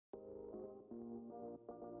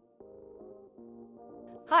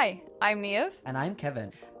Hi, I'm Niamh. And I'm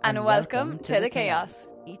Kevin. And welcome to The Chaos.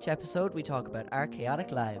 Each episode we talk about our chaotic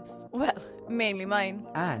lives. Well, mainly mine.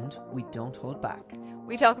 And we don't hold back.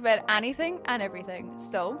 We talk about anything and everything.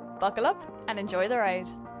 So, buckle up and enjoy the ride.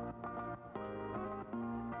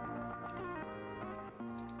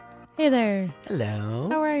 Hey there. Hello.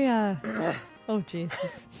 How are ya? Oh,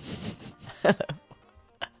 Jesus.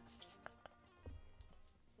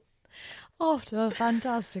 Off to a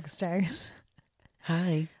fantastic start.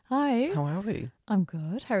 Hi. Hi. How are we? I'm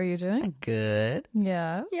good. How are you doing? I'm good.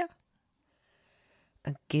 Yeah. Yeah.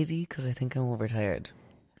 I'm giddy because I think I'm overtired.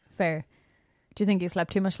 Fair. Do you think you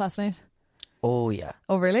slept too much last night? Oh, yeah.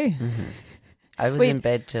 Oh, really? Mm-hmm. I was in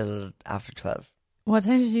bed till after 12. What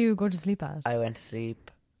time did you go to sleep at? I went to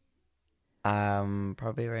sleep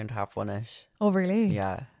probably around 1:30ish. Oh, really?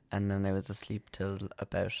 Yeah. And then I was asleep till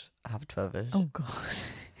about 12:30ish. Oh, God.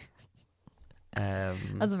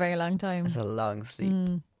 That's a very long time. It's a long sleep.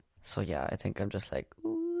 Mm. So yeah, I think I'm just like,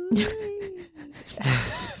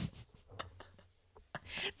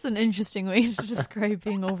 It's an interesting way to describe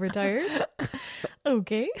being overtired.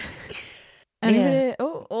 Okay. Yeah.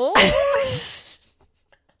 Oh.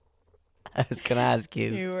 I was gonna ask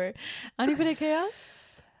you. You were. Any bit of chaos?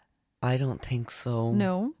 I don't think so.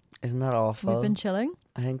 No. Isn't that awful? We've been chilling.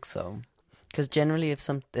 I think so. Because generally, if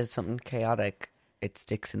there's something chaotic, it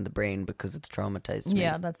sticks in the brain because it's traumatized me.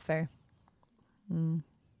 Yeah, that's fair. Mm.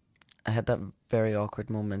 I had that very awkward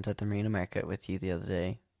moment at the Marina Market with you the other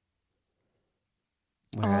day.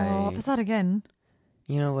 What was that again?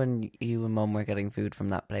 You know when you and Mum were getting food from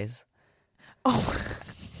that place? Oh,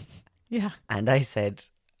 yeah. And I said,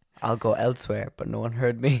 I'll go elsewhere, but no one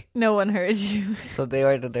heard me. No one heard you. So they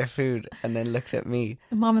ordered their food and then looked at me.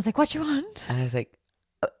 Mom was like, what you want? And I was like,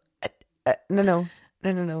 no.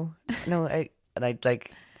 And I'd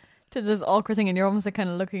like... Did this awkward thing and you're almost like kind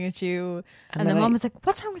of looking at you. And then Mom was like,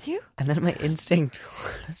 what's wrong with you? And then my instinct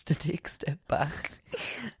was to take a step back.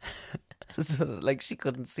 So like she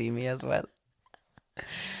couldn't see me as well.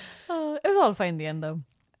 Oh, it was all fine in the end though.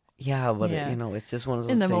 Yeah, but Yeah. it's just one of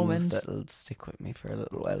those In the things moment. that'll stick with me for a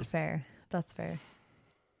little while. Fair. That's fair.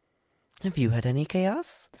 Have you had any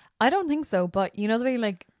chaos? I don't think so, but you know the way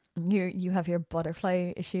like you have your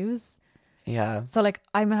butterfly issues? Yeah. So like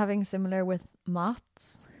I'm having similar with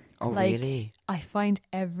moths. Oh, Like, really? I find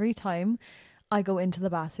every time I go into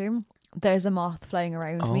the bathroom, there's a moth flying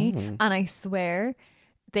around me, and I swear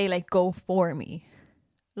they like go for me.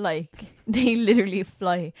 Like they literally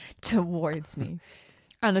fly towards me.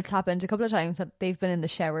 And it's happened a couple of times that they've been in the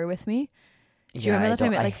shower with me. Do you remember that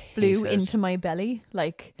time it like flew into my belly?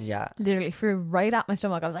 Like literally flew right at my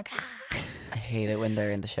stomach. I was like, ah! I hate it when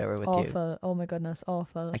they're in the shower with you. Awful. Oh my goodness,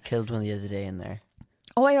 awful. I killed one the other day in there.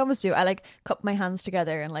 Oh, I almost do. I like cup my hands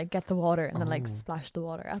together and like get the water and then like splash the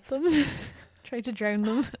water at them. Try to drown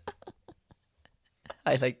them.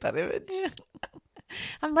 I like that image. Yeah.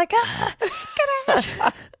 I'm like, get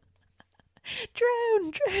out.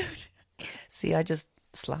 Drown. See, I just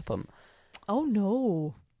slap them. Oh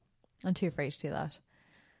no. I'm too afraid to do that.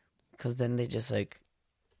 Because then they just like...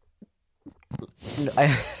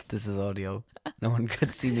 this is audio. No one could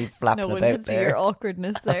see me flapping No about one could see there. your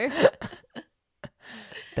awkwardness there.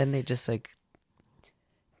 Then they just like...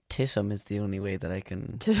 tit 'em is the only way that I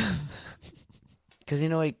can... Because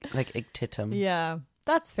like tit 'em. Yeah,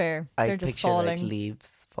 that's fair. They're I just picture falling. like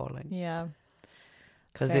leaves falling. Yeah.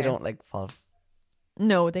 Because they Fair. don't like fall.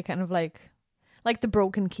 No, they kind of like the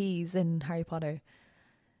broken keys in Harry Potter.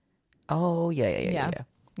 Oh, yeah.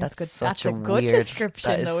 That's good. Such That's a good weird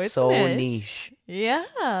description, that though, is isn't so it? niche. Yeah.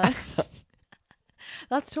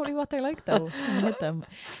 That's totally what they're like, though. When you hit them.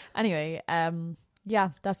 Anyway, yeah,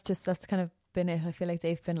 that's kind of been it. I feel like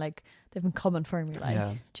they've been coming for me, like,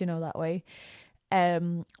 Yeah. do you know, that way.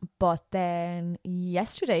 But then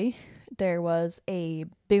yesterday there was a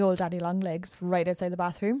big old daddy long legs right outside the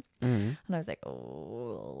bathroom, and I was like,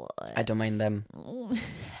 oh, I don't mind them.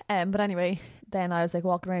 but anyway, then I was like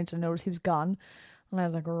walking around and I noticed he was gone, and I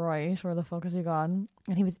was like, right, where the fuck is he gone?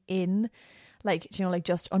 And he was in, like, do you know, like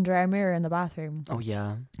just under our mirror in the bathroom, Oh,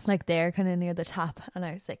 yeah. like there, kind of near the tap. And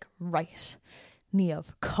I was like, right,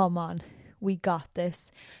 Niamh, come on, we got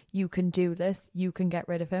this. You can do this. You can get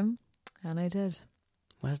rid of him. And I did.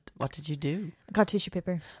 What did you do? I got tissue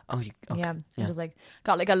paper. Oh, okay. Yeah. I just like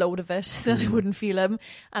got like a load of it so that I wouldn't feel him,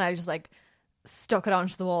 and I just like stuck it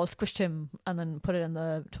onto the wall, squished him, and then put it in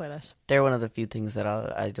the toilet. They're one of the few things that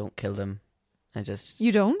I don't kill them. I just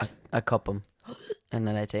You don't? I cup them, and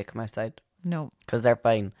then I take them outside No. because they're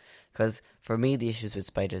fine. Because for me, the issues with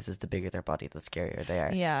spiders is the bigger their body, the scarier they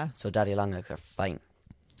are. Yeah. So daddy long legs are fine.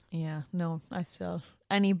 Yeah. No, I still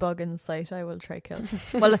Any bug in sight, I will try kill.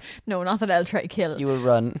 Well, no, not that I'll try kill. You will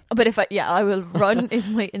run. But I will run is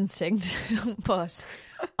my instinct. But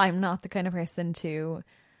I'm not the kind of person to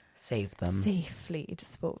save them. Safely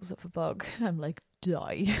dispose of a bug. I'm like,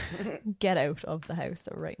 die. Get out of the house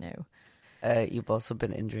right now. You've also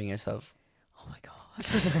been injuring yourself. Oh my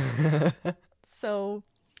God. So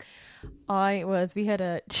we had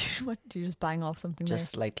a, what, did you just bang off something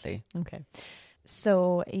Just there? slightly. Okay.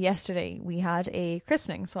 So yesterday we had a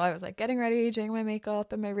christening. So I was like getting ready, doing my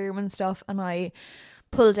makeup in my room and stuff. And I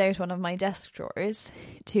pulled out one of my desk drawers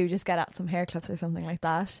to just get at some hair clips or something like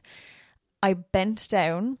that. I bent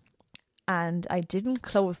down and I didn't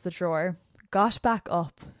close the drawer, got back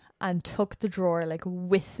up and took the drawer like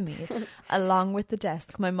with me along with the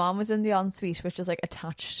desk. My mom was in the ensuite, which is like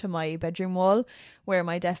attached to my bedroom wall where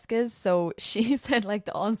my desk is. So she said like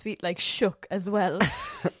the ensuite like shook as well.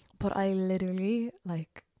 But I literally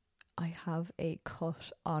like, I have a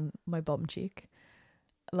cut on my bum cheek.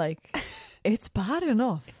 Like, it's bad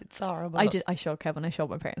enough. It's horrible. I showed Kevin, I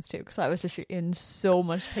showed my parents too, because I was literally in so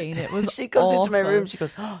much pain. It was She comes awful. into my room, she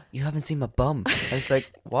goes, "Oh, you haven't seen my bum." I was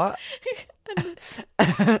like, "What?"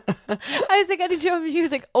 I was like, "Any job?" He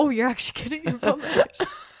was like, "Oh, you're actually getting your bum out."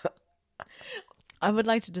 I would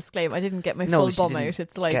like to disclaim, I didn't get my full bum out.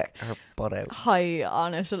 It's like get her butt out. High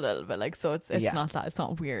on it a little bit, like, so it's Yeah. not that, it's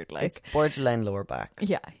not weird, like It's borderline lower back.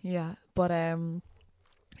 yeah. But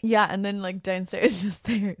yeah, and then like downstairs just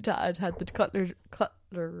there, Dad had the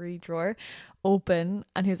cutlery drawer open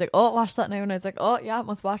and he was like, "Oh, watch that now." And I was like, "Oh yeah,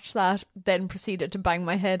 must watch that." Then proceeded to bang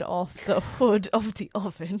my head off the hood of the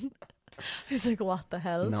oven. I was like, "What the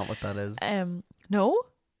hell?" Not what that is. No?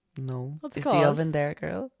 No. What's it Is called? the oven there,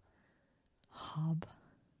 girl? Hob.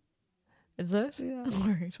 Is it? Yeah.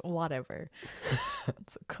 Right, whatever.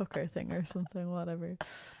 It's a cooker thing or something, whatever.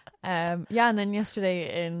 Yeah, and then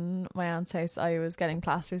yesterday in my aunt's house I was getting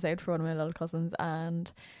plasters out for one of my little cousins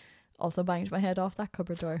and also banged my head off that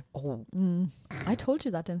cupboard door. Oh. I told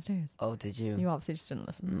you that downstairs. Oh, did you? You obviously just didn't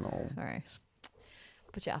listen. No. Alright.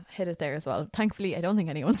 But yeah, hit it there as well. Thankfully, I don't think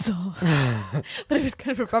anyone saw. But it was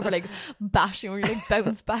kind of a proper like bashing where you like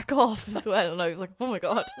bounce back off as well. And I was like, "Oh my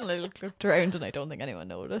God." And I looked around and I don't think anyone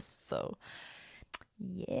noticed. So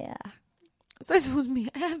yeah. So I suppose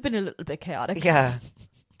I have been a little bit chaotic. Yeah.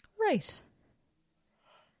 Right.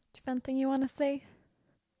 Do you have anything you want to say?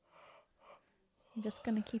 I'm just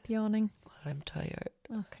going to keep yawning. Well, I'm tired.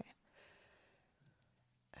 Okay.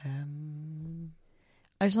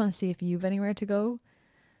 I I just want to see if you've anywhere to go.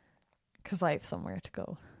 Because I have somewhere to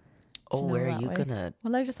go. Oh, know where are that you way? gonna?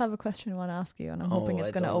 Well, I just have a question I want to ask you, and I'm hoping it's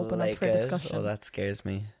I going to don't open like up for it. discussion. Oh, that scares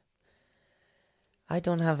me. I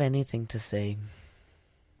don't have anything to say.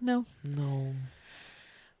 No. No.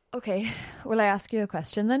 Okay. Will I ask you a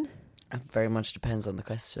question then? It very much depends on the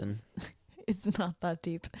question. It's not that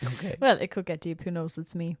deep. Okay. Well, it could get deep. Who knows?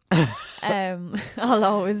 It's me. I'll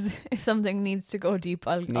always, if something needs to go deep,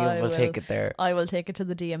 I will take it there. I will take it to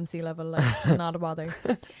the DMC level. Like, not a bother.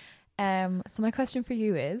 So my question for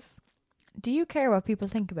you is, do you care what people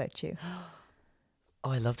think about you? Oh,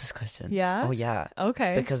 I love this question. Yeah? Oh, yeah.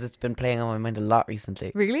 Okay. Because it's been playing on my mind a lot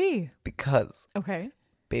recently. Really? Because Okay.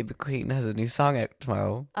 Baby Queen has a new song out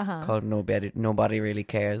tomorrow called Nobody Really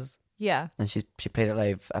Cares. Yeah. And she played it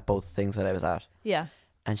live at both things that I was at. Yeah.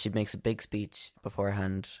 And she makes a big speech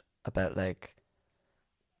beforehand about like,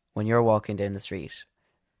 when you're walking down the street,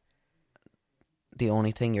 the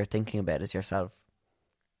only thing you're thinking about is yourself.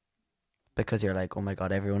 Because you're like, "Oh my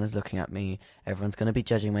God, everyone is looking at me. Everyone's going to be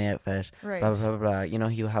judging my outfit." Right. Blah, blah, blah, blah. You know,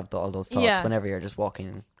 you have all those thoughts whenever you're just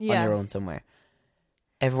walking on your own somewhere.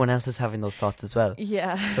 Everyone else is having those thoughts as well.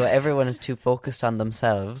 Yeah. So everyone is too focused on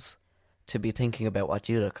themselves to be thinking about what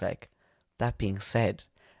you look like. That being said,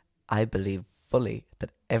 I believe fully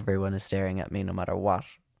that everyone is staring at me no matter what.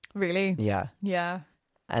 Really? Yeah. Yeah.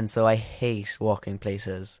 And so I hate walking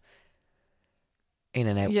places in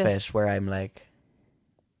an outfit where I'm like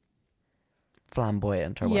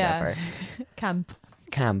flamboyant or whatever. Camp.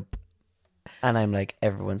 And I'm like,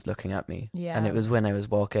 everyone's looking at me. Yeah. And it was when I was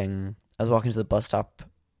walking to the bus stop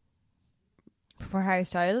Before Harry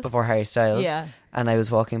Styles? before Harry Styles. Yeah. And I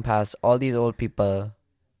was walking past all these old people.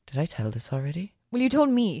 Did I tell this already? Well, you told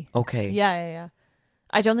me. Okay. Yeah.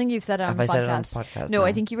 I don't think you've said it on Have the I podcast. said it on the podcast? No,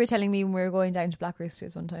 I think you were telling me when we were going down to Black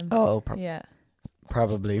Roosters one time. Oh, yeah.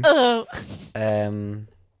 probably. Oh. And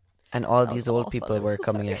all That these was old awful. people I'm were so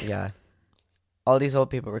coming sorry. out. Yeah. All these old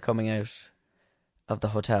people were coming out of the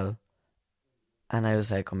hotel. And I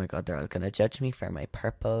was like, "Oh my God, they're all going to judge me for my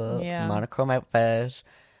purple monochrome outfit."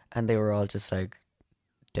 And they were all just like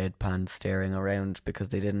deadpan staring around because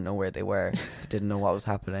they didn't know where they were. They didn't know what was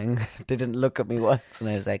happening. They didn't look at me once. And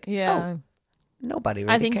I was like, Yeah. "Oh, nobody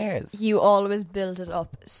really I think cares. You always build it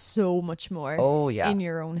up so much more. Oh yeah, in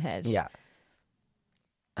your own head. Yeah.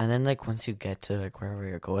 And then like once you get to like wherever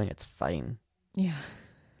you're going, it's fine. Yeah.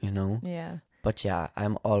 You know. Yeah. But yeah,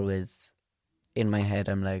 I'm always in my head.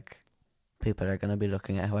 I'm like, people are gonna be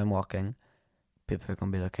looking at how I'm walking. People are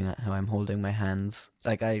gonna be looking at how I'm holding my hands.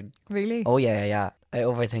 Like I really. Oh yeah. I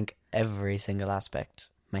overthink every single aspect.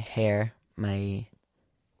 My hair, my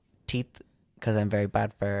teeth, because I'm very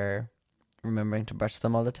bad for remembering to brush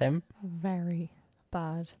them all the time. Very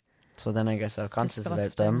bad. So then I get self-conscious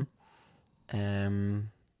about them.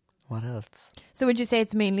 What else? So would you say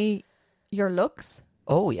it's mainly your looks?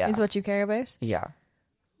 Oh yeah, is what you care about? Yeah.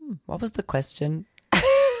 What was the question?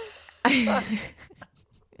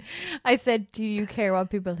 I said, do you care what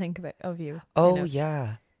people think of you? Oh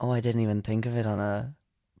yeah. Oh, I didn't even think of it on a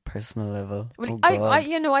personal level. Well, oh,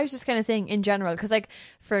 I was just kind of saying in general, because like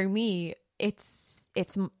for me, it's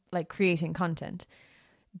like creating content.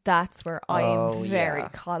 That's where I'm very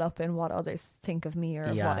caught up in what others think of me or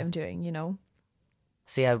of what I'm doing, you know?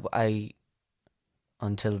 See, I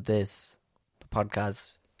until the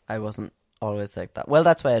podcast, I wasn't always like that. Well,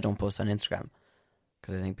 that's why I don't post on Instagram,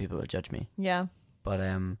 because I think people will judge me. Yeah. But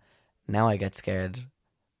now I get scared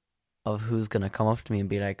of who's going to come up to me and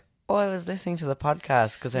be like, oh, I was listening to the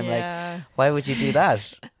podcast, because I'm like, why would you do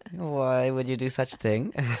that? Why would you do such a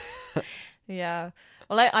thing? Yeah.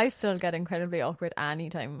 Well, I still get incredibly awkward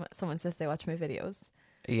anytime someone says they watch my videos.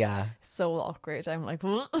 Yeah. So awkward. I'm like,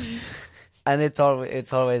 what? And it's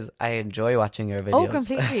always, I enjoy watching your videos. Oh,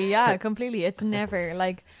 completely. Yeah, completely. It's never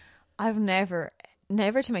like, I've never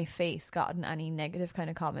to my face gotten any negative kind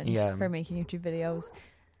of comment for making YouTube videos.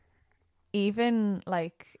 Even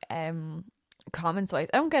like comments wise,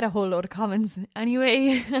 I don't get a whole load of comments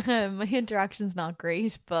anyway. My interaction's not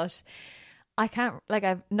great, but I can't, like,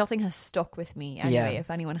 nothing has stuck with me anyway. If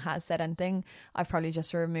anyone has said anything, I've probably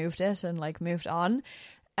just removed it and like moved on.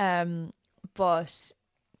 But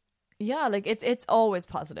yeah, like it's always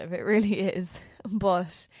positive, it really is.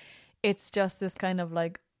 But it's just this kind of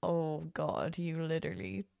like, oh God, you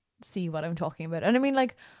literally see what I'm talking about. And I mean,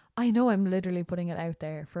 like, I know I'm literally putting it out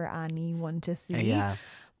there for anyone to see. Yeah.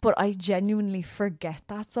 But I genuinely forget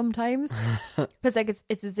that sometimes, because like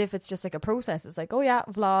it's as if it's just like a process. It's like, oh yeah,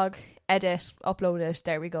 vlog, edit, upload it,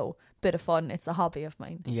 there we go, bit of fun. It's a hobby of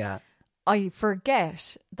mine. Yeah, I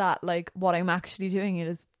forget that like what I'm actually doing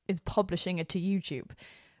is publishing it to YouTube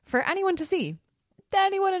for anyone to see.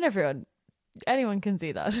 Anyone and everyone, anyone can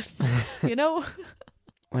see that. You know.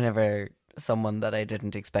 Whenever someone that I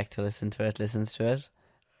didn't expect to listen to it listens to it,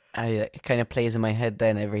 it kind of plays in my head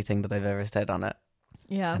then everything that I've ever said on it.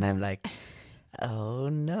 Yeah. And I'm like, oh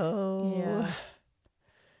no. Yeah.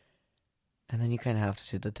 And then you kind of have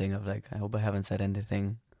to do the thing of like, I hope I haven't said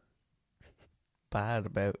anything bad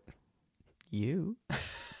about you.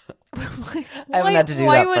 I haven't had to do that for anyone.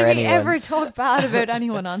 Why would we ever talk bad about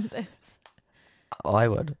anyone on this? Oh, I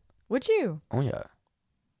would. Would you? Oh yeah.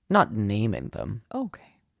 Not naming them. Okay.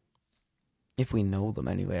 If we know them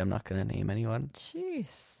anyway, I'm not going to name anyone.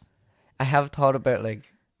 Jeez. I have thought about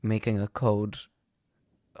like making a code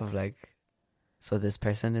of like, so this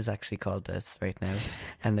person is actually called this right now,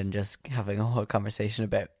 and then just having a whole conversation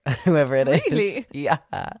about whoever it is. Really? Yeah.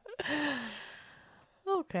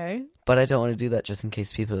 Okay. But I don't want to do that just in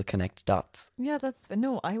case people connect dots. Yeah,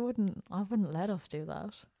 I wouldn't let us do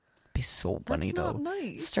that. It'd be so funny though. Not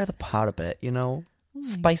nice. Stir the pot a bit, you know? Oh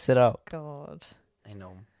spice it up. God. I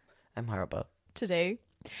know. I'm horrible. Today,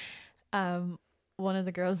 one of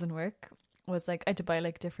the girls in work was like, I had to buy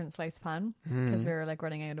like different slice pan because we were like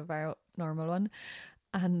running out of our normal one,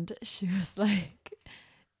 and she was like,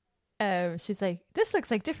 she's like, this looks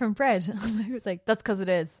like different bread. And I was like, that's because it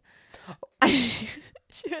is. And she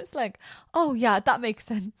was like, oh yeah, that makes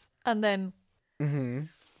sense. And then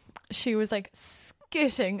she was like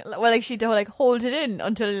skitting, well, like she'd like hold it in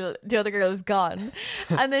until the other girl was gone,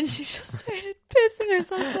 and then she just started pissing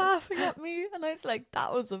herself laughing at me, and I was like,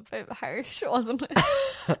 that was a bit harsh, wasn't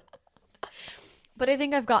it? But I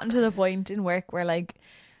think I've gotten to the point in work where like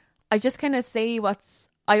I just kind of say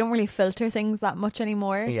I don't really filter things that much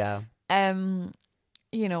anymore. Yeah.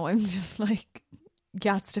 You know, I'm just like,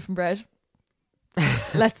 yeah, it's different bread.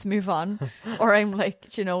 Let's move on. Or I'm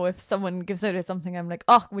like, you know, if someone gives out at something, I'm like,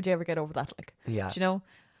 oh, would you ever get over that? Like, yeah. Do you know?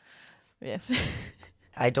 Yeah.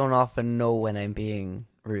 I don't often know when I'm being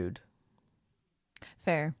rude.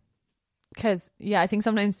 Fair. Because, yeah, I think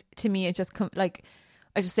sometimes to me it just like,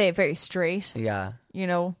 I just say it very straight. Yeah. You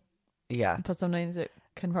know? Yeah. But sometimes it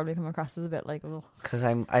can probably come across as a bit like, oh. Because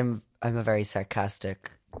I'm a very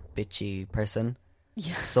sarcastic, bitchy person.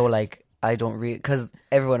 Yeah. So like, I don't because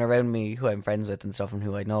everyone around me who I'm friends with and stuff and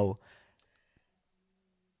who I know,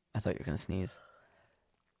 thought you were going to sneeze.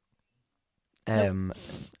 I'm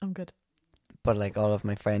good. But like all of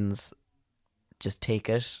my friends just take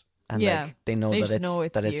it and like they know They that just know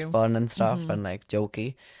it's you. fun and stuff and like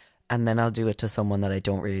jokey. And then I'll do it to someone that I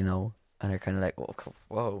don't really know and they're kind of like,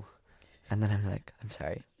 whoa. And then I'm like, I'm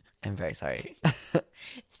sorry. I'm very sorry.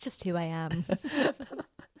 It's just who I am.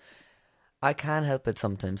 I can't help it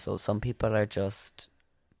sometimes. So some people are just,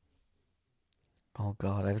 oh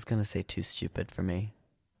God, I was going to say too stupid for me.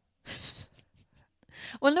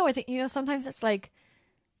 Well, no, I think, sometimes it's like,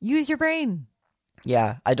 use your brain.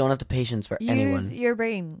 Yeah, I don't have the patience for anyone. Use your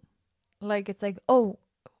brain. Like, it's like, oh,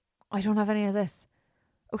 I don't have any of this.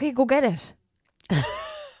 Okay, go get it. Do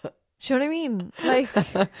you know what I mean? Like,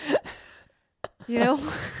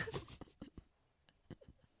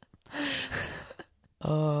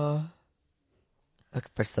 Look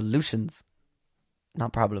for solutions,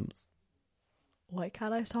 not problems. Why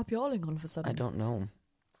can't I stop yawning all of a sudden? I don't know.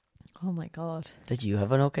 Oh my God. Did you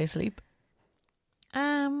have an okay sleep?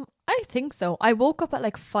 I think so. I woke up at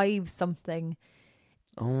like 5 something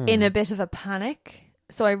in a bit of a panic.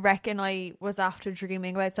 So I reckon I was after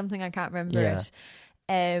dreaming about something. I can't remember it.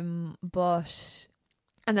 But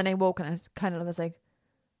and then I woke and I was like,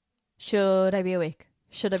 should I be awake?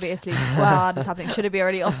 Should I be asleep? What is happening? Should I be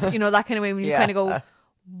already up? That kind of way when you kind of go,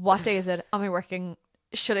 what day is it? Am I working?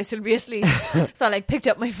 Should I still be asleep? So I like picked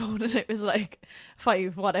up my phone and it was like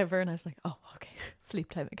 5 whatever and I was like, oh, okay, sleep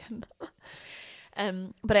time again.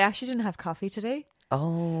 But I actually didn't have coffee today.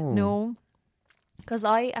 Oh no, because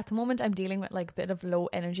at the moment I'm dealing with like a bit of low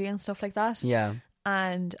energy and stuff like that. Yeah.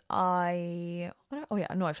 And I've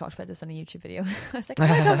talked about this on a YouTube video. I was like,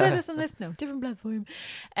 I talked about this on this? No, different platform.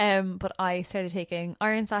 But I started taking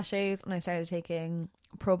iron sachets and I started taking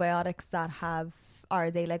probiotics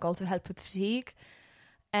they like also help with fatigue.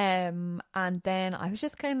 And then I was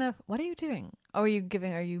just kind of, what are you doing? Are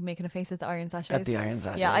you making a face at the iron sachets? At the iron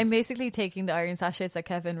sachets. Yeah, I'm basically taking the iron sachets that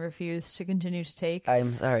Kevin refused to continue to take.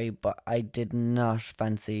 I'm sorry, but I did not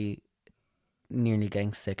fancy nearly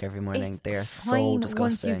getting sick every morning. They are so disgusting.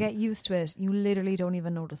 Once you get used to it, you literally don't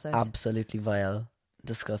even notice it. Absolutely vile,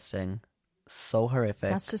 disgusting, so horrific.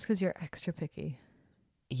 That's just because you're extra picky.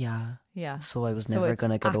 Yeah. So I was never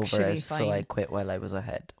going to get over it, fine. so I quit while I was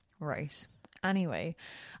ahead. Right. Anyway,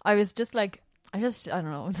 I was just like, I don't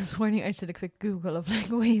know, this morning I did a quick Google of like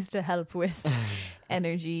ways to help with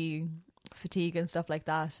energy, fatigue and stuff like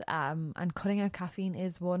that. And cutting out caffeine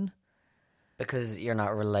is one. Because you're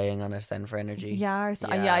not relying on it then for energy. Yeah,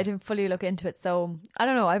 I didn't fully look into it. So I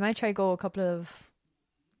don't know, I might try go a couple of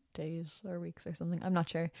days or weeks or something. I'm not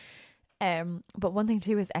sure. But one thing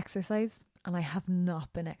too is exercise. And I have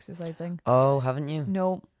not been exercising. Oh, haven't you?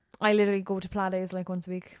 No. I literally go to Pilates like once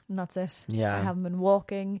a week and that's it. Yeah. I haven't been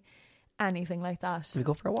walking, anything like that. We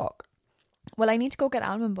go for a walk. Well, I need to go get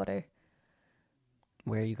almond butter.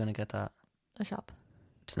 Where are you going to get that? A shop.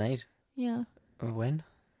 Tonight? Yeah. Or when?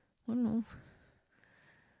 I don't know.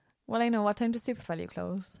 Well, I know. What time does Super Value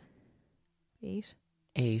close? 8?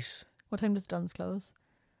 8. What time does Dunn's close?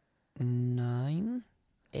 9?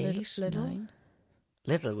 8? Lidl? 9?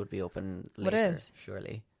 Lidl would be open Would later, it?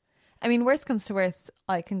 surely. I mean, worst comes to worst,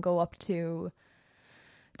 I can go up to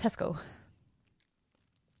Tesco.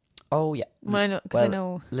 Oh, yeah. Well, I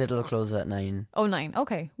know. Lidl closes at 9. Oh, 9.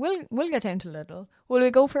 Okay. We'll get down to Lidl. Will we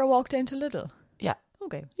go for a walk down to Lidl? Yeah.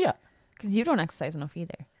 Okay. Yeah. Because you don't exercise enough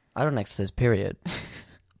either. I don't exercise, period.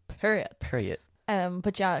 Period.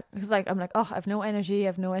 But yeah, because like I'm like, oh, I have no energy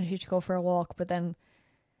to go for a walk, but then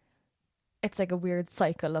it's like a weird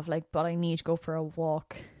cycle of like, but I need to go for a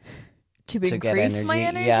walk to increase my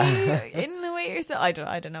energy in a way or so. I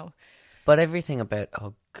don't know. But everything about,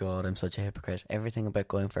 oh God, I'm such a hypocrite. Everything about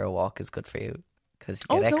going for a walk is good for you. Because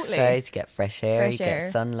you get exercise, you get fresh air,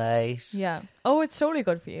 get sunlight. Yeah. Oh, it's totally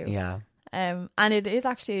good for you. Yeah. And it is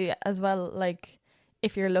actually as well, like,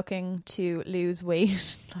 if you're looking to lose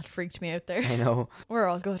weight, that freaked me out there. I know. We're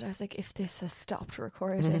all good. I was like, if this has stopped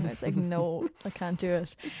recording, I was like, no, I can't do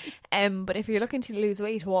it. But if you're looking to lose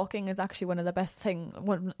weight, walking is actually one of the best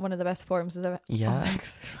forms of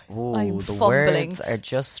exercise. Oh, I'm the fumbling words are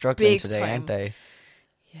just struggling today, time. aren't they?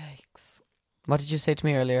 Yikes. What did you say to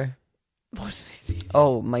me earlier? What did I say?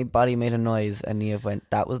 Oh, my body made a noise, and Nia went,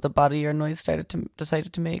 that was the body your noise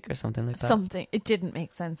decided to make, or something like that. Something. It didn't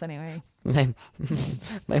make sense anyway.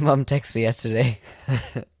 My mum texted me yesterday.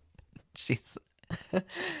 She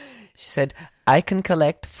said, I can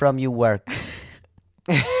collect from you work.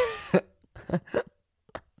 And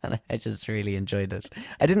I just really enjoyed it.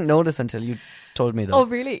 I didn't notice until you told me though. Oh,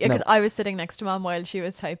 really? Because I was sitting next to Mum while she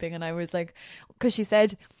was typing, and I was like, because she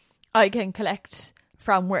said, I can collect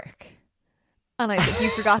from work. And I was like, you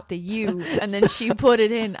forgot the you. And then she put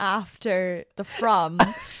it in after the from.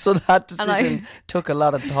 So that decision took a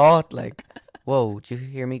lot of thought. Like, whoa, did you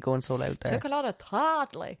hear me going so loud there? Took a lot of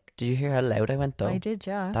thought, like. Did you hear how loud I went though? I did,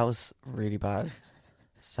 yeah. That was really bad.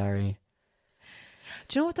 Sorry.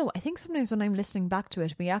 Do you know what though? I think sometimes when I'm listening back to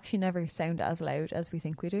it, we actually never sound as loud as we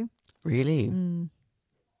think we do. Really? Dude.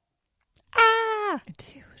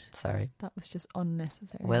 Sorry. That was just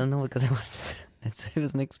unnecessary. Well, no, because I wanted to, it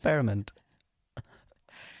was an experiment.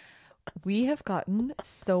 We have gotten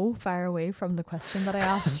so far away from the question that I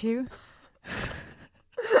asked you.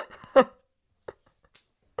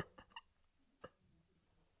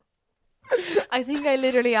 I think I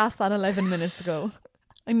literally asked that 11 minutes ago.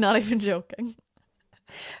 I'm not even joking.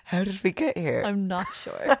 How did we get here? I'm not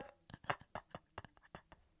sure.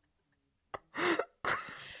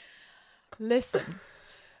 Listen,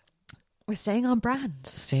 we're staying on brand.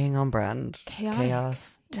 Staying on brand.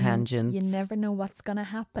 Chaos, tangents. You never know what's going to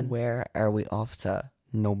happen. Where are we off to?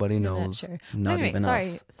 Nobody knows. Sure. Not anyway, even sorry.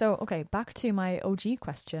 us. So, okay, back to my OG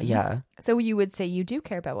question. Yeah. So you would say you do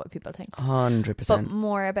care about what people think. 100%. But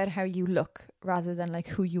more about how you look rather than like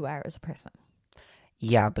who you are as a person.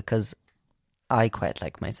 Yeah, because I quite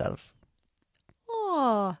like myself.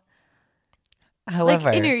 Oh. However.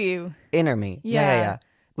 Like inner you. Inner me. Yeah.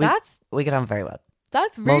 We get on very well.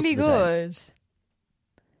 That's really good.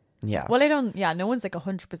 Yeah. Well, no one's like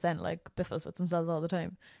 100% like biffles with themselves all the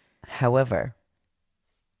time. However,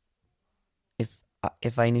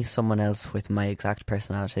 if I knew someone else with my exact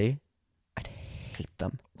personality, I'd hate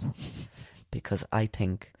them. Because I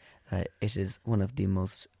think that it is one of the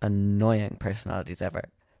most annoying personalities ever.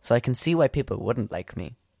 So I can see why people wouldn't like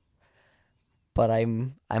me. But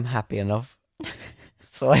I'm happy enough.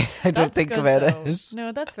 So I don't think about it.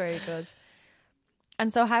 No, that's very good.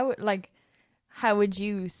 And so how would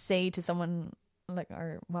you say to someone like,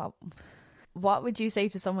 or well, what would you say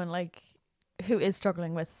to someone like who is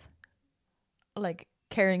struggling with like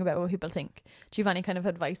caring about what people think? Do you have any kind of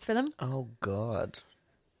advice for them? Oh God.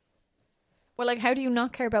 Well, like, how do you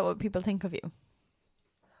not care about what people think of you?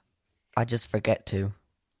 I just forget to.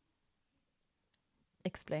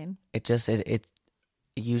 Explain. It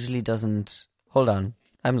usually doesn't. Hold on.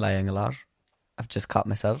 I'm lying a lot. I've just caught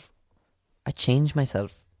myself. I change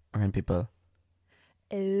myself around people.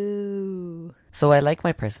 Oh. So I like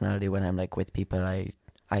my personality when I'm like with people I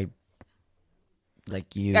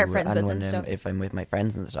like you and when if I'm with my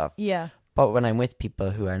friends and stuff. Yeah. But when I'm with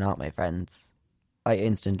people who are not my friends, I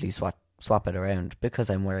instantly swap it around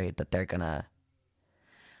because I'm worried that they're gonna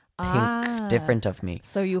think different of me.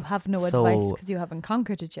 So you have no advice because you haven't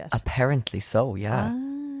conquered it yet. Apparently so, yeah.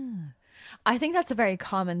 I think that's a very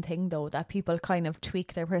common thing though, that people kind of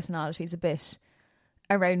tweak their personalities a bit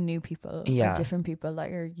around new people or different people that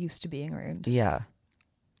you're used to being around. Yeah.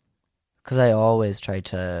 Because I always try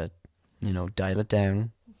to, dial it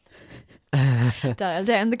down. Dial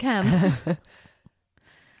down the camp.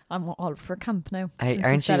 I'm all for camp now.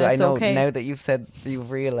 Aren't you? I know okay. Now that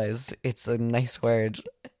you've realised it's a nice word.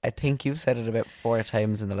 I think you've said it about 4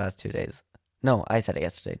 times in the last 2 days. No, I said it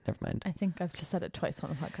yesterday. Never mind. I think I've just said it twice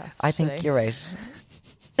on the podcast. I think you're right.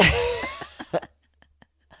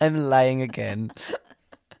 I'm lying again.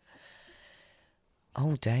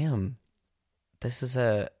 Oh damn! This is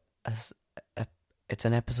it's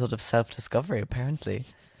an episode of self-discovery. Apparently,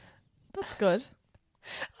 that's good.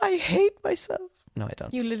 I hate myself. No, I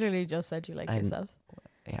don't. You literally just said you like yourself.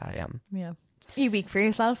 Yeah, I am. Yeah. You weak for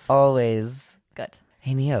yourself? Always. Good.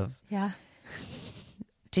 Hey, Niamh. Yeah.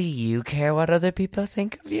 Do you care what other people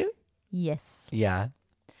think of you? Yes. Yeah.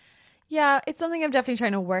 Yeah, it's something I'm definitely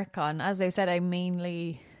trying to work on. As I said, I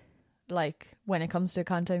mainly, like, when it comes to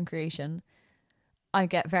content creation, I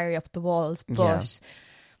get very up the walls. But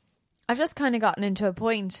I've just kind of gotten into a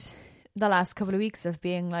point the last couple of weeks of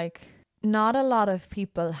being like, not a lot of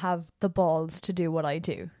people have the balls to do what I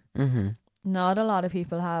do. Mm-hmm. Not a lot of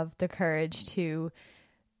people have the courage to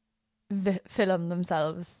film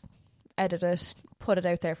themselves, edit it, put it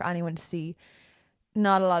out there for anyone to see.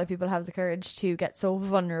 Not a lot of people have the courage to get so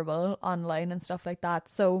vulnerable online and stuff like that.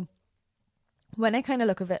 So when I kind of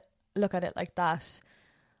look at it like that,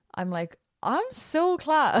 I'm like, I'm so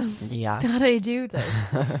class that I do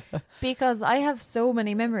this. Because I have so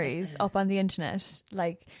many memories up on the internet,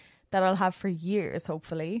 like, that I'll have for years,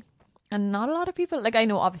 hopefully. And not a lot of people, like, I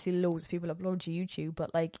know obviously loads of people upload to YouTube,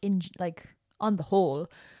 but like on the whole,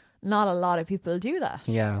 not a lot of people do that.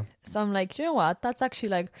 Yeah. So I'm like, do you know what? That's actually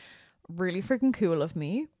like really freaking cool of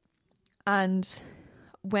me. And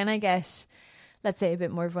when I get let's say, a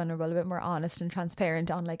bit more vulnerable, a bit more honest and transparent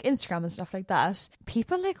on like Instagram and stuff like that,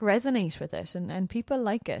 people like resonate with it, and people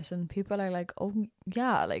like it, and people are like, oh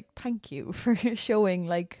yeah, like thank you for showing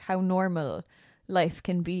like how normal life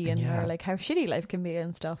can be, and or like how shitty life can be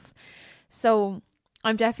and stuff. So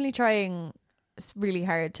I'm definitely trying really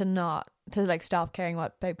hard to like stop caring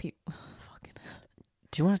about people. Fucking hell.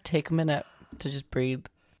 Do you want to take a minute to just breathe?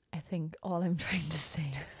 I think all I'm trying to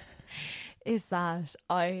say is that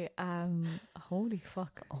I am... Holy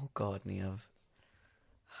fuck. Oh God, Niamh.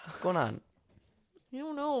 What's going on? I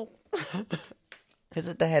don't know. Is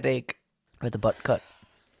it the headache or the butt cut?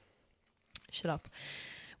 Shut up.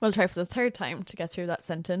 We'll try for the third time to get through that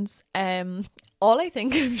sentence. All I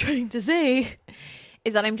think I'm trying to say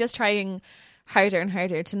is that I'm just trying harder and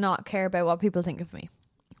harder to not care about what people think of me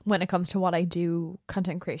when it comes to what I do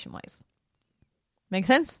content creation wise. Make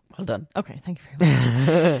sense? Well done. Okay, thank you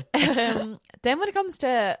very much. Then when it comes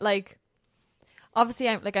to like, obviously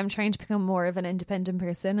I'm trying to become more of an independent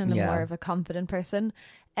person and more of a confident person.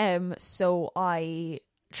 So I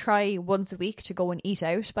try once a week to go and eat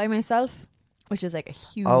out by myself, which is like a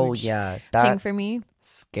huge thing for me.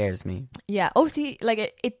 Scares me. Yeah. Oh, see,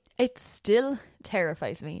 like it still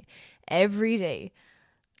terrifies me every day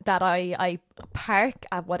that I park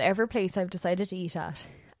at whatever place I've decided to eat at,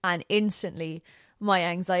 and instantly my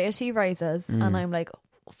anxiety rises and I'm like,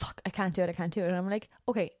 oh, fuck, I can't do it. And I'm like,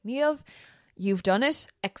 okay, Niamh, you've done it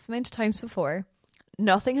X amount of times before.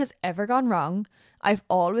 Nothing has ever gone wrong. I've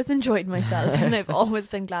always enjoyed myself and I've always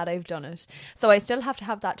been glad I've done it. So I still have to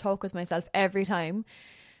have that talk with myself every time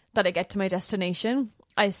that I get to my destination.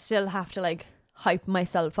 I still have to like hype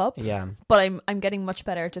myself up. Yeah. But I'm getting much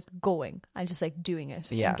better at just going and just like doing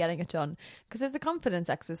it and getting it done, because it's a confidence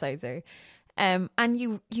exerciser. And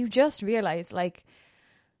you just realize like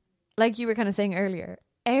you were kind of saying earlier,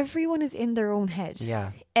 everyone is in their own head.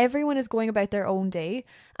 Yeah. Everyone is going about their own day,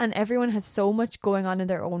 and everyone has so much going on in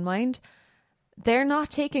their own mind. They're not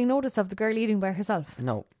taking notice of the girl eating by herself.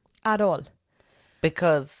 No. At all.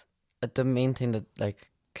 Because the main thing that like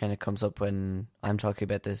kind of comes up when I'm talking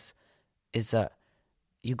about this is that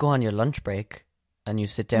you go on your lunch break and you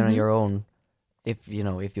sit down on your own, if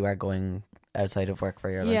you are going outside of work for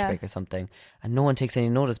your lunch break or something, and no one takes any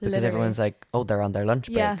notice because everyone's like, oh, they're on their lunch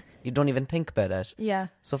break. Yeah. You don't even think about it. Yeah.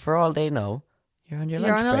 So for all they know, you're on your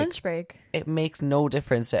lunch break. You're on a lunch break. It makes no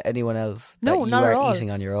difference to anyone else that you not are at all.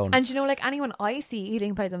 eating on your own. And like anyone I see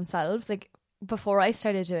eating by themselves, like before I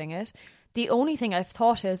started doing it, the only thing I've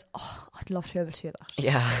thought is, oh, I'd love to be able to do that.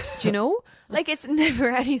 Yeah. Do you know? Like, it's never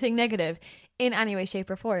anything negative in any way, shape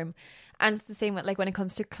or form. And it's the same with, like, when it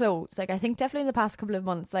comes to clothes. Like, I think definitely in the past couple of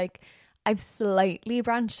months, like, I've slightly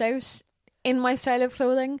branched out in my style of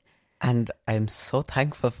clothing. And I'm so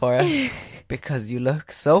thankful for it because you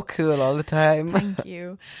look so cool all the time. Thank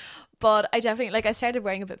you. But I definitely, like, I started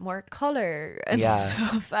wearing a bit more colour and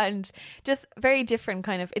stuff, and just very different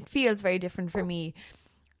kind of, it feels very different for me.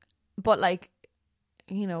 But, like,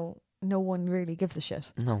 no one really gives a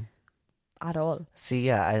shit. No. At all. See,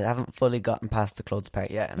 I haven't fully gotten past the clothes part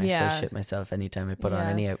yet, and I still shit myself anytime I put on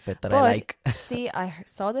any outfit that I like. See, I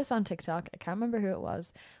saw this on TikTok. I can't remember who it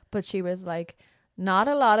was, but she was like, not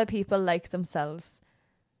a lot of people like themselves.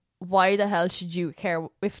 Why the hell should you care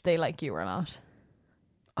if they like you or not?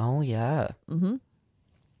 Oh, yeah. Mm-hmm.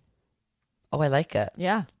 Oh, I like it.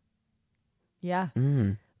 Yeah. Yeah.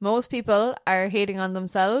 Mm. Most people are hating on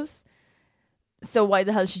themselves, so why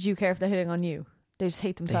the hell should you care if they're hating on you? They just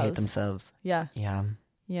hate themselves. They hate themselves. Yeah. Yeah.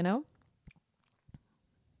 You know?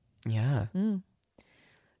 Yeah. Mm.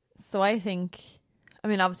 So I think, I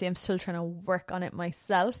mean, obviously I'm still trying to work on it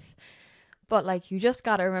myself, but like, you just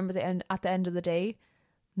got to remember at the end of the day,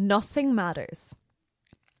 nothing matters.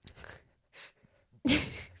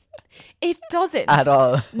 It doesn't. At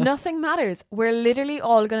all. Nothing matters. We're literally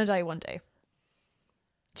all going to die one day.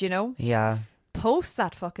 Do you know? Yeah. Post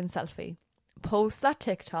that fucking selfie. Post that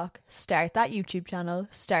TikTok. Start that YouTube channel.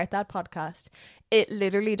 Start that podcast. It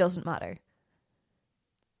literally doesn't matter.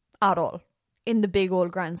 At all. In the big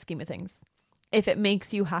old grand scheme of things. If it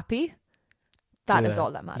makes you happy, that is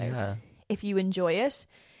all that matters. Yeah. If you enjoy it,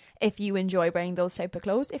 if you enjoy wearing those type of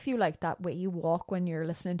clothes, if you like that way you walk when you're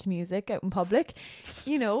listening to music out in public,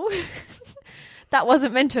 that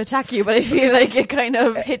wasn't meant to attack you, but I feel like it kind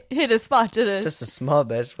of hit a spot, did it? Just a small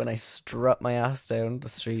bit when I strut my ass down the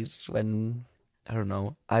street when, I don't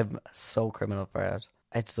know, I'm so criminal for it.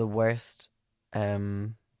 It's the worst. If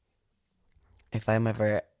I'm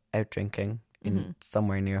ever out drinking in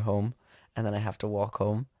somewhere near home and then I have to walk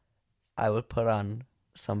home, I will put on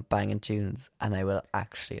some banging tunes and I will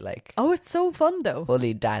actually it's so fun though.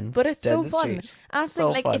 Fully dance. But it's so fun. Street. And I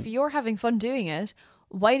think, like, if you're having fun doing it,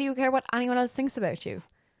 Why do you care what anyone else thinks about you?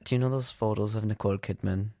 Do you know those photos of Nicole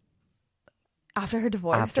Kidman? After her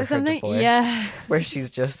divorce After or something? her divorce, yeah. Where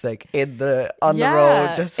she's just like on the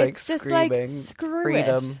road, just like it's just screaming, like, screw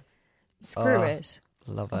freedom. Screw it.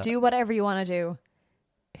 Love it. Do whatever you want to do.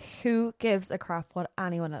 Who gives a crap what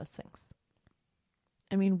anyone else thinks?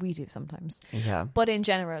 I mean, we do sometimes. Yeah. But in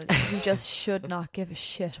general, you just should not give a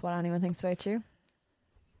shit what anyone thinks about you.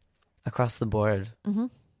 Across the board. Mm-hmm.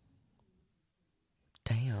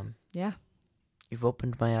 Damn. Yeah. You've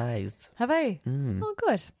opened my eyes. Have I? Mm. Oh,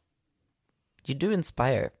 good. You do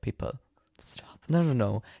inspire people. Stop.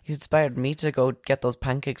 No. You inspired me to go get those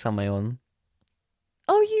pancakes on my own.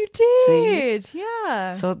 Oh, you did. See?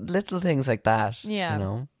 Yeah. So little things like that. Yeah. You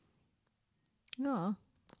know? Oh,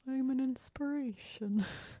 I'm an inspiration.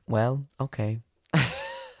 Well, okay.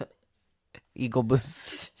 Ego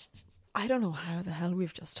boost. I don't know how the hell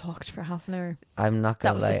we've just talked for half an hour. I'm not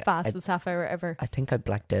going to lie. That was the fastest half hour ever. I think I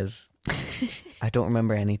blacked out. I don't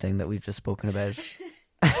remember anything that we've just spoken about.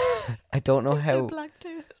 I don't know how. Blacked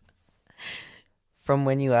out. From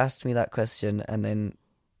when you asked me that question and then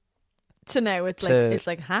to now, it's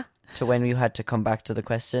like, huh? To when you had to come back to the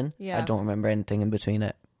question. Yeah. I don't remember anything in between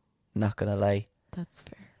it. Not gonna lie. That's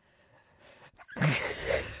fair.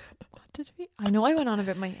 What did we? I know I went on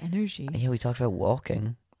about my energy. Yeah, we talked about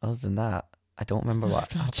walking. Other than that, I don't remember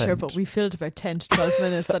what I'm not happened. sure, but we filled about 10 to 12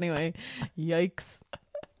 minutes anyway. Yikes.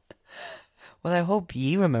 Well, I hope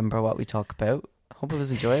you remember what we talk about. I hope it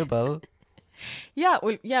was enjoyable. Yeah,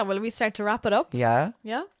 will we start to wrap it up? Yeah.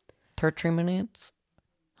 Yeah? 33 minutes?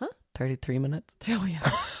 Huh? 33 minutes? Oh, yeah.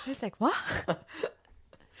 I was like, what?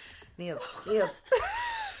 Neil.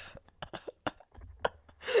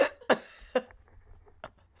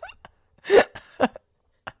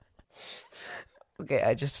 Okay,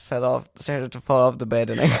 I just started to fall off the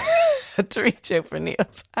bed and I had to reach out for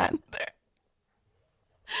Neil's hand there.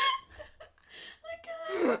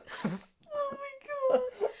 Oh my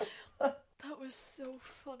god. That was so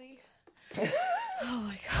funny. Oh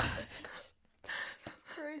my god. Jesus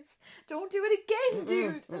Christ. Don't do it again,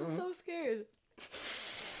 dude. I'm so scared.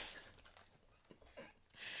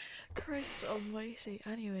 Christ almighty.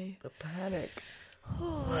 Anyway. The panic.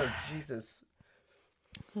 Oh, Jesus.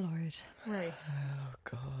 Lord. Right. Oh,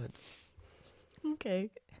 God.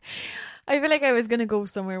 Okay. I feel like I was going to go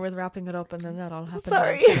somewhere with wrapping it up and then that all happened.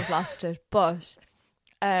 Sorry. I kind of lost it. But,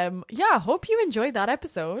 yeah, hope you enjoyed that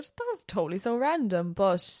episode. That was totally so random,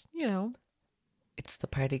 but, you know. It's the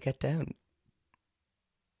party get down.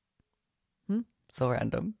 So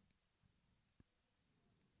random.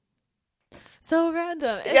 So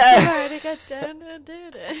random. It's Yeah. the party get down and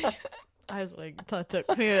did it. I was like, that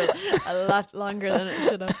took me a lot longer than it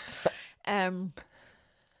should have.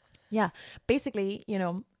 Yeah, basically, you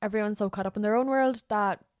know, everyone's so caught up in their own world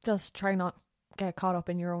that just try not get caught up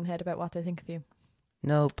in your own head about what they think of you.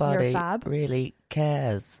 Nobody You're fab. really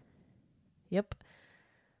cares. Yep.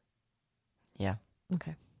 Yeah.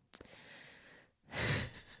 Okay.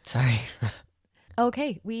 Sorry.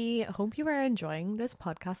 Okay, we hope you are enjoying this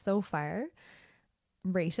podcast so far.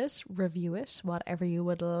 Rate it, review it, whatever you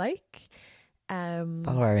would like.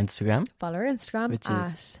 Follow our Instagram. Follow our Instagram, which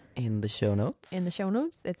is in the show notes. In the show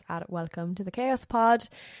notes, it's at Welcome to the Chaos Pod.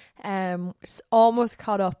 Almost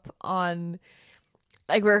caught up on,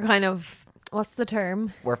 like, we're kind of, what's the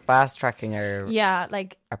term? We're fast tracking our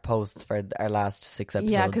our posts for our last 6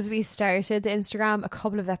 episodes. Yeah, because we started the Instagram a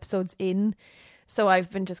couple of episodes in, so I've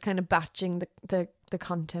been just kind of batching the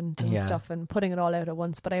content and stuff and putting it all out at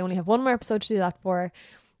once. But I only have one more episode to do that for.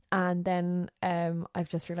 And then I've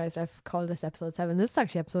just realised I've called this episode 7. This is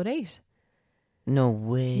actually episode 8. No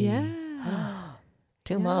way. Yeah.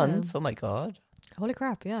 2 months. Oh my God. Holy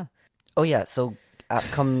crap, yeah. Oh yeah, so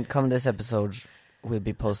come this episode we'll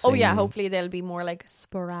be posting. Oh yeah, hopefully they'll be more like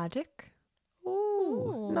sporadic.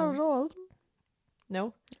 Oh, not at all.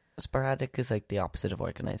 No? Sporadic is like the opposite of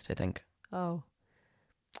organised, I think. Oh.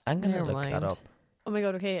 I'm going to Never look mind. that up. Oh my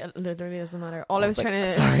God, okay, it literally doesn't matter. All I was trying to...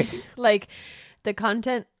 Sorry. like, the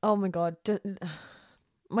content... Oh my God.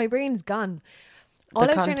 My brain's gone. All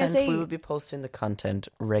I was trying to say... We will be posting the content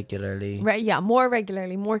regularly. More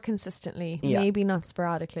regularly, more consistently. Yeah. Maybe not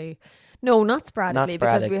sporadically. No, not sporadically,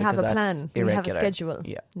 because we have a plan. Irregular. We have a schedule.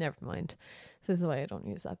 Yeah. Never mind. This is why I don't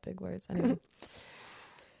use that big words anyway.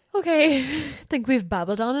 Okay. I think we've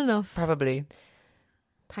babbled on enough. Probably.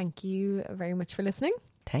 Thank you very much for listening.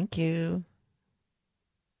 Thank you.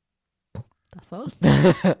 That's all.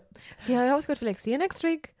 See, I always go to like, see you next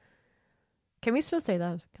week. Can we still say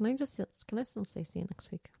that? Can I still say see you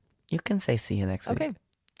next week? You can say see you next week. Okay.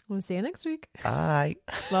 We'll see you next week. Bye.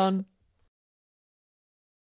 Slán.